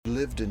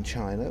lived in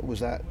China. Was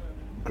that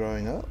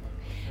growing up?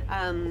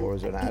 Or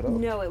as an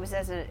adult? No, it was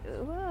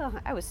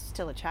I was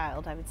still a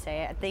child, I would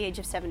say. At the age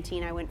of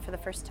 17, I went for the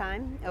first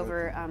time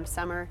over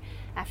summer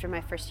after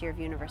my first year of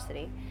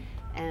university.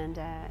 And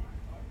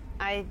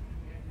I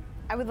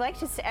would like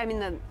to say, I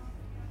mean,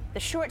 the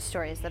short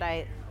story is that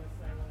I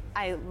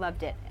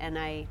loved it, and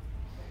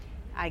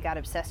I got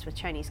obsessed with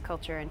Chinese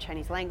culture and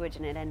Chinese language,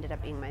 and it ended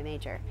up being my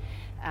major.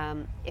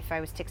 If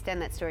I was to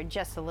extend that story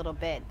just a little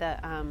bit,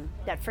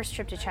 that first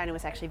trip to China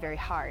was actually very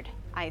hard.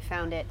 I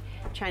found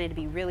China to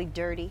be really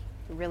dirty,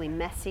 really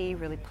messy,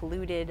 really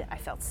polluted. I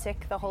felt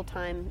sick the whole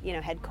time,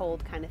 head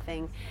cold kind of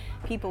thing.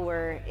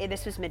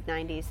 This was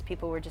mid-90s,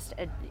 people were just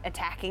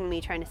attacking me,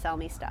 trying to sell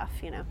me stuff,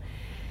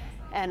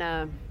 And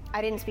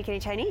I didn't speak any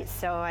Chinese,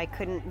 so I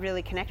couldn't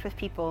really connect with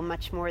people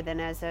much more than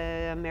as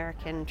an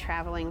American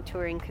traveling,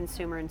 touring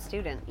consumer and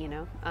student,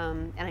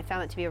 And I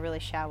found it to be a really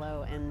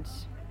shallow and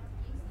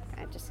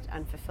just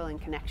unfulfilling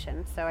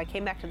connection. So I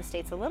came back to the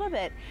States a little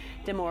bit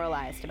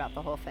demoralized about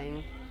the whole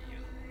thing.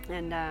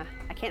 And I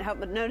can't help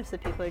but notice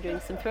that people are doing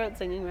some throat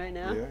singing right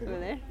now over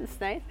there. It's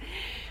nice.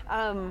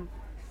 And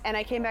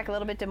I came back a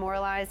little bit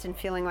demoralized and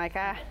feeling like,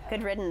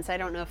 good riddance. I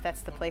don't know if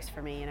that's the place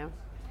for me,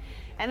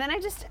 And then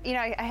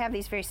I have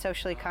these very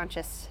socially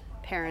conscious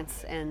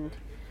parents, and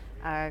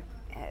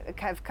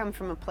I've come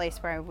from a place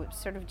where I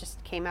sort of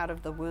just came out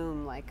of the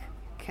womb like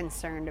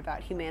concerned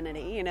about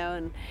humanity,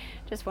 and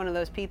just one of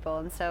those people.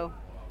 And so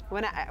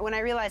when I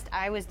realized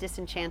I was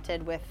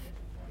disenchanted with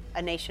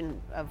a nation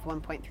of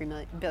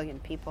 1.3 billion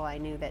people, I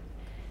knew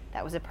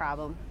that was a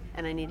problem,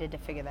 and I needed to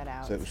figure that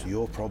out. So it was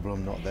your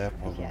problem, not their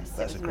problem. Yes,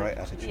 that's a great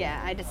attitude.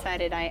 Yeah, I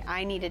decided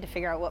I needed to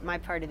figure out what my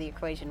part of the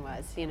equation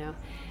was,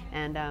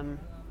 and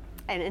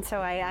so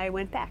I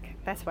went back.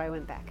 That's why I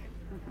went back.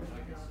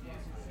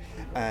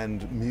 Mm-hmm.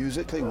 And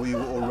musically, were you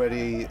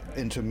already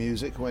into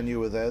music when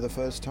you were there the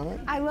first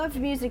time? I loved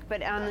music,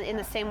 but in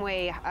the same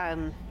way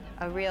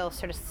a real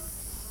sort of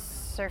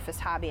surface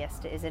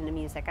hobbyist is into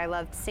music. I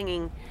loved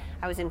singing.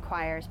 I was in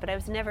choirs, but I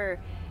was never,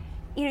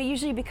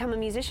 usually you become a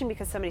musician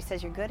because somebody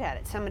says you're good at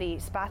it. Somebody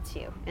spots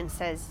you and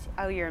says,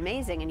 oh, you're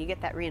amazing, and you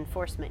get that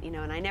reinforcement,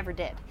 and I never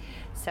did.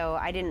 So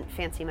I didn't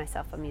fancy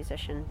myself a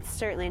musician.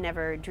 Certainly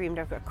never dreamed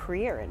of a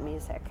career in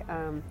music.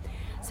 I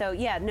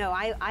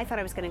thought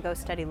I was going to go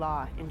study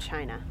law in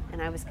China,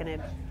 and I was going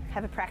to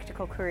have a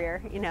practical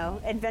career,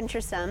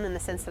 adventuresome in the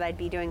sense that I'd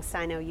be doing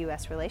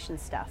Sino-U.S.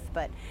 relations stuff,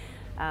 but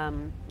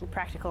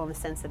practical in the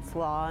sense that it's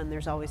law and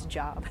there's always a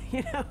job,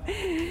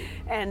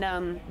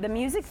 And the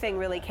music thing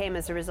really came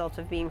as a result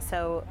of being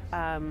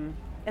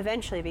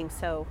eventually being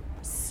so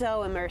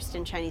immersed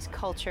in Chinese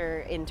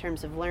culture in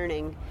terms of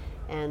learning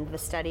and the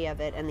study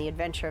of it and the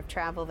adventure of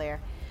travel there,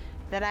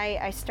 that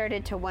I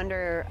started to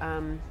wonder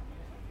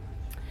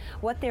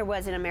what there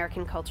was in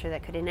American culture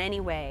that could in any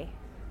way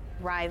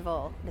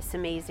rival this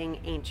amazing,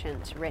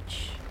 ancient,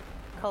 rich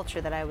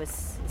culture that I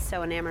was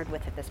so enamored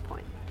with at this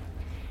point.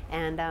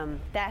 And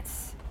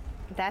that's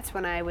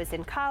when I was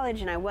in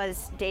college, and I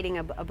was dating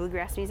a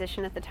bluegrass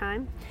musician at the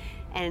time,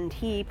 and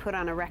he put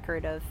on a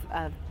record of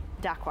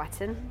Doc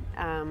Watson,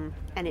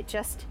 and it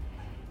just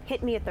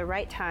hit me at the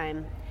right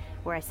time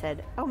where I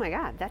said, oh my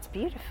God, that's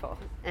beautiful.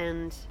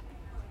 And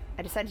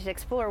I decided to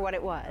explore what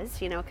it was,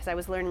 because I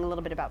was learning a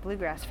little bit about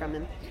bluegrass from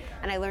him,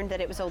 and I learned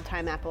that it was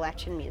old-time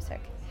Appalachian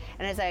music.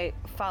 And as I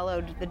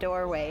followed the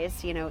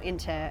doorways,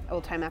 into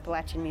old-time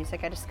Appalachian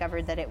music, I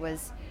discovered that it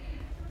was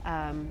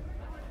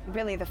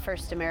really the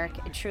first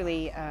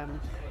truly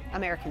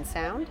American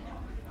sound,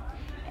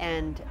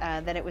 and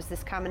that it was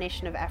this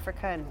combination of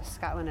Africa and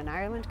Scotland and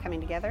Ireland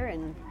coming together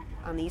and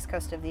on the east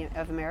coast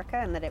of America,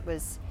 and that it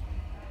was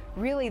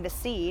really the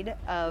seed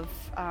of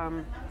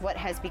what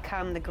has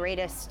become the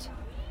greatest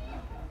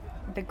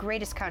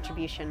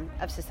contribution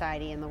of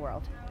society in the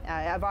world,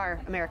 of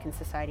our American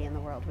society in the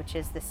world, which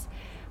is this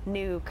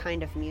new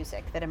kind of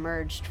music that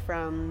emerged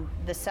from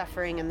the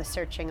suffering and the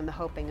searching and the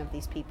hoping of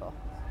these people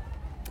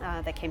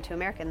that came to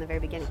America in the very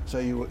beginning. So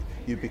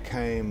you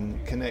became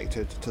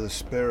connected to the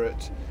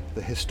spirit,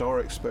 the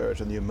historic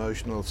spirit and the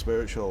emotional,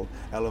 spiritual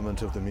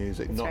element of the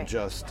music, That's not right.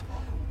 just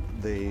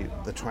the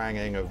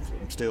twanging of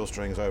steel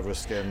strings over a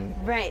skin.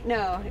 Right,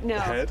 no.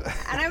 Head.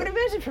 And I would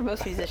imagine for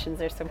most musicians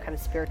there's some kind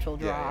of spiritual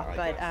draw,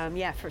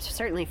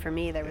 certainly for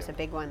me there was a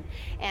big one.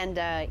 And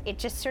it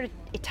just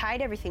it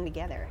tied everything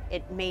together.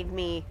 It made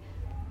me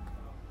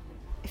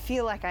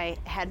feel like I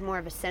had more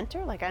of a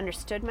center, like I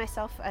understood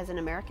myself as an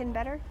American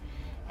better.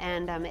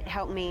 And it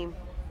helped me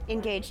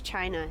engage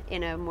China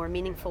in a more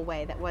meaningful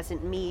way that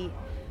wasn't me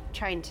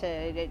trying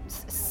to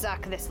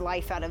suck this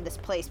life out of this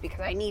place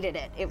because I needed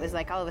it. It was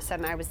like all of a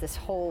sudden I was this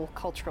whole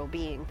cultural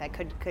being that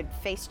could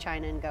face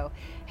China and go,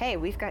 hey,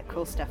 we've got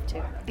cool stuff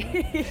too.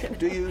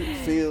 Do you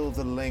feel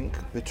the link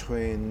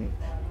between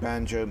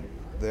banjo,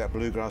 the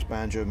bluegrass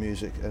banjo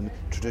music, and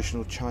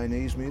traditional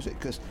Chinese music?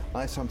 Because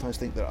I sometimes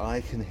think that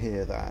I can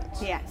hear that.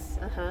 Yes,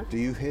 Do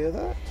you hear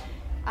that?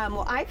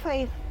 Well,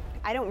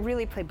 I don't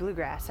really play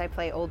bluegrass. I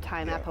play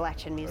old-time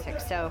Appalachian music.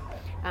 So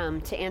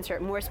to answer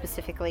it more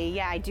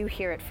specifically, I do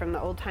hear it from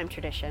the old-time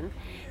tradition.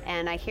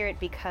 And I hear it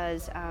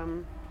because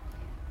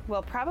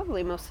Well,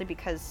 probably mostly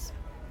because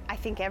I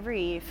think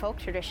every folk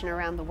tradition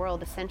around the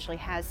world essentially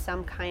has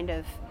some kind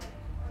of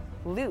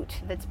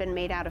lute that's been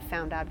made out of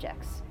found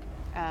objects.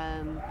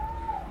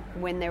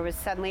 When there was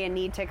suddenly a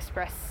need to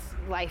express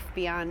life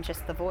beyond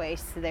just the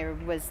voice, there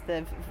was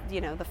the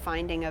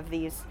finding of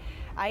these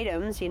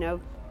items,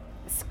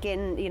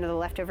 skin, the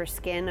leftover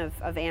skin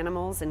of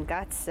animals and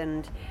guts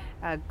and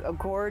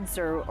gourds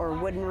or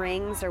wooden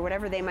rings or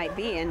whatever they might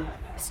be, and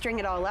string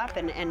it all up,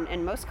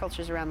 and most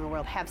cultures around the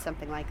world have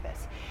something like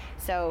this.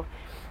 So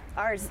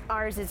ours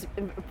is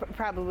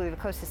probably the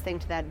closest thing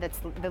to that.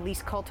 That's the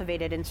least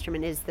cultivated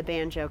instrument, is the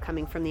banjo,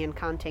 coming from the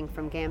Nkanting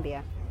from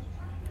Gambia.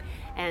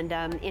 And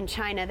in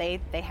China, they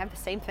have the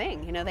same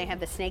thing. They have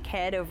the snake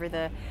head over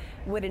the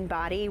wooden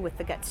body with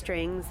the gut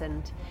strings,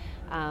 and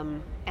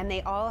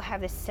they all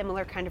have this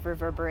similar kind of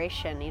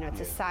reverberation.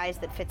 It's a size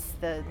that fits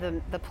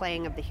the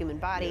playing of the human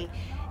body,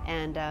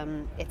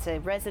 and it's a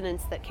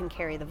resonance that can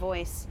carry the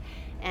voice.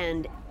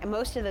 And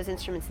most of those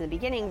instruments in the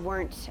beginning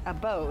weren't a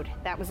bowed.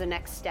 That was the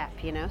next step,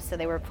 so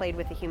they were played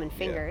with the human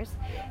fingers.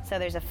 So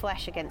there's a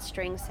flesh against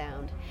string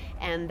sound.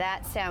 And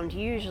that sound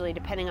usually,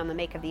 depending on the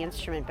make of the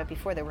instrument, but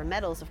before there were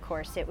metals, of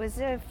course, it was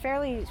a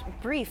fairly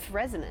brief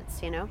resonance,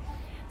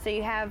 So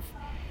you have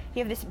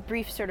this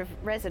brief sort of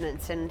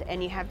resonance,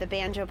 and you have the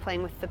banjo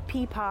playing with the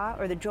pipa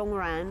or the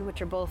zhongran,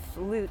 which are both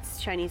lutes,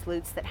 Chinese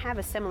lutes, that have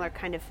a similar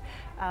kind of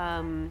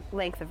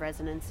length of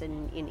resonance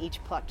in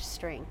each plucked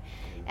string.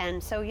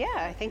 And so,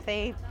 I think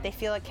they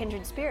feel like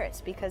kindred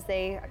spirits because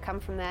they come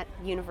from that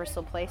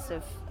universal place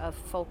of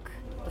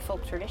the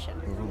folk tradition.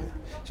 Mm-hmm.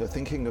 So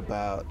thinking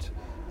about,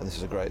 and this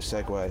is a great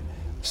segue,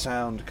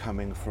 sound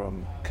coming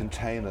from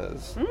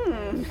containers,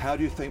 how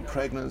do you think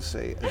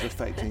pregnancy is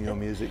affecting your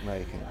music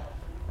making?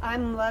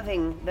 I'm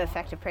loving the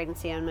effect of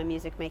pregnancy on my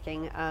music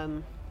making.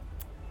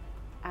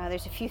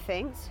 There's a few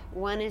things.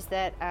 One is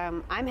that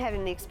I'm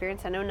having the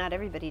experience, I know not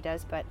everybody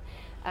does, but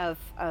of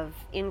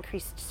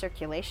increased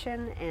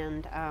circulation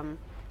and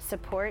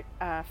support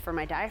for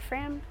my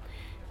diaphragm.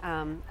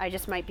 I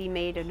just might be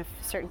made in a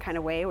certain kind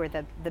of way where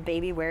the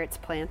baby, where it's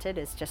planted,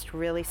 is just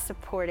really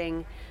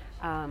supporting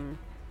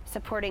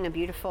a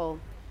beautiful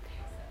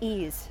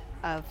ease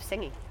of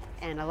singing,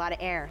 and a lot of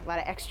air, a lot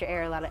of extra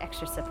air, a lot of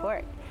extra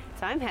support.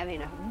 So I'm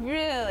having a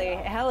really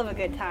hell of a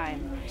good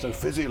time. So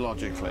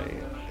physiologically,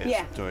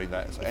 it's doing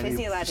that.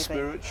 Physiologically.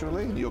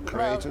 Spiritually, your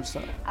creative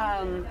side?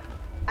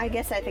 I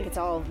guess I think it's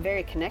all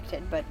very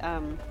connected, but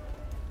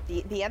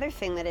the other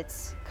thing that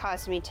it's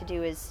caused me to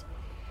do is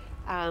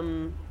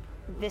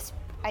this.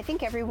 I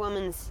think every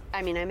woman's,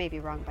 I may be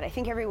wrong, but I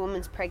think every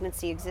woman's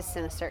pregnancy exists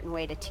in a certain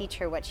way to teach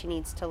her what she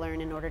needs to learn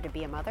in order to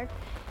be a mother.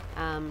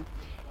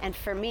 And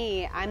for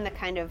me, I'm the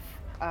kind of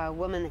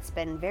woman that's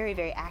been very,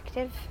 very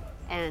active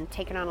and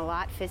taken on a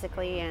lot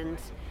physically and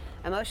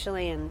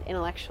emotionally and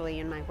intellectually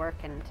in my work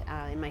and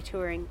in my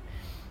touring.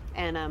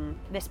 And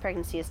this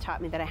pregnancy has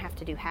taught me that I have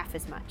to do half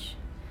as much,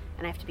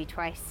 and I have to be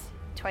twice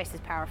as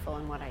powerful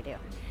in what I do.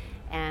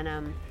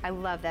 And I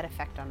love that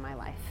effect on my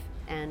life.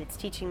 And it's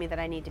teaching me that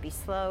I need to be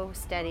slow,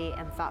 steady,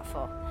 and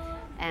thoughtful,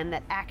 and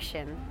that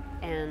action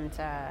and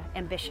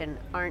ambition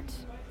aren't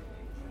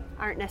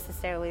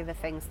necessarily the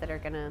things that are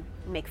going to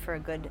make for a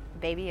good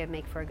baby and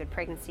make for a good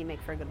pregnancy,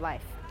 make for a good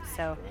life.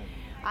 So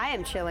I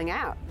am chilling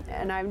out,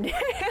 and I'm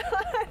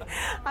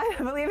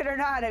believe it or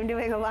not, I'm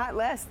doing a lot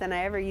less than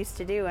I ever used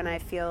to do, and I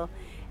feel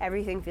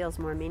everything feels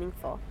more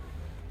meaningful.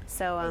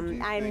 So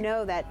I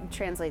know that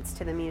translates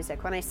to the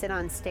music. When I sit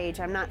on stage,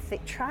 I'm not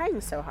trying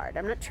so hard.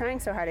 I'm not trying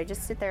so hard. I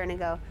just sit there and I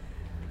go,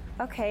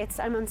 okay,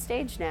 I'm on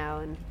stage now,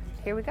 and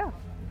here we go.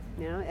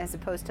 As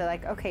opposed to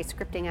okay,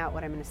 scripting out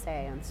what I'm going to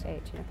say on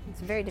stage. It's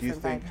a very different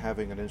vibe. Do you think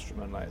having an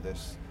instrument like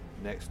this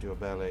next to your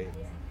belly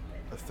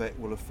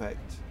will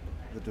affect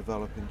the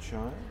developing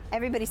child?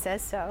 Everybody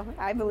says so.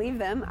 I believe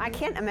them. I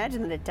can't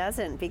imagine that it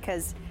doesn't,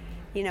 because,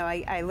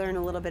 I learn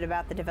a little bit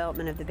about the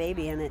development of the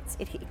baby, and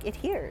it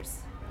hears.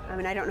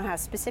 I don't know how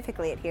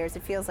specifically it hears.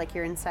 It feels like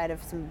you're inside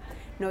of some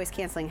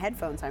noise-canceling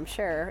headphones, I'm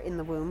sure, in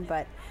the womb.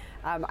 But,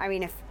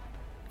 if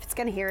it's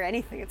going to hear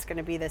anything, it's going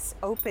to be this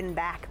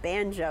open-back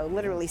banjo,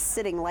 literally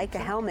sitting like a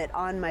helmet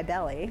on my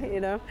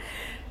belly,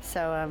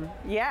 So,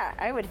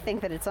 I would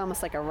think that it's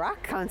almost like a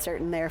rock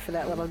concert in there for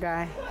that little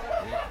guy.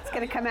 He's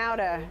going to come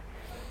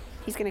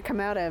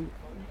out a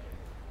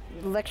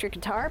electric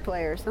guitar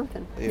player or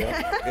something. Yeah.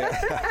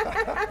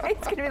 He's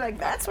going to be like,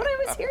 that's what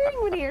I was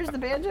hearing when he hears the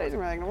banjos.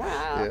 And we're like,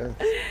 wow.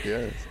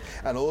 Yes.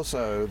 And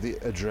also the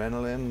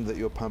adrenaline that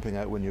you're pumping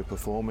out when you're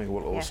performing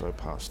will also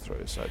pass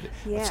through. So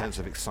a sense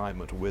of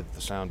excitement with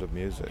the sound of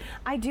music.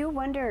 I do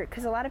wonder,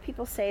 because a lot of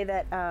people say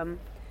that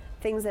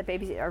things that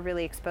babies are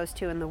really exposed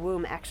to in the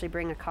womb actually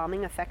bring a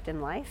calming effect in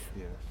life.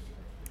 Yes.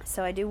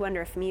 So I do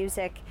wonder if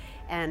music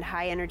and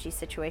high energy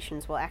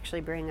situations will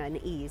actually bring an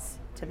ease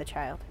to the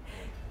child.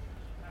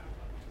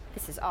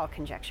 This is all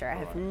conjecture. I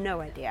have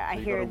no idea. I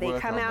hear they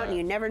come out and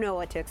you never know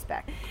what to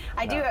expect.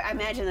 I do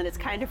imagine that it's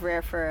kind of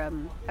rare for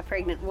a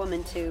pregnant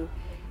woman to,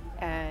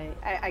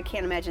 I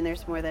can't imagine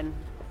there's more than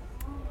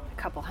a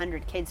couple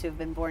hundred kids who have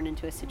been born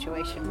into a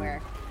situation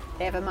where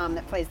They have a mom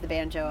that plays the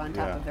banjo on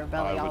top of their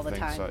belly I all would the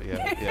think time. So,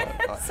 yeah,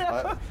 yeah.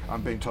 So-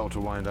 I'm being told to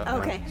wind up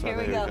Okay, now. So here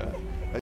we there you go.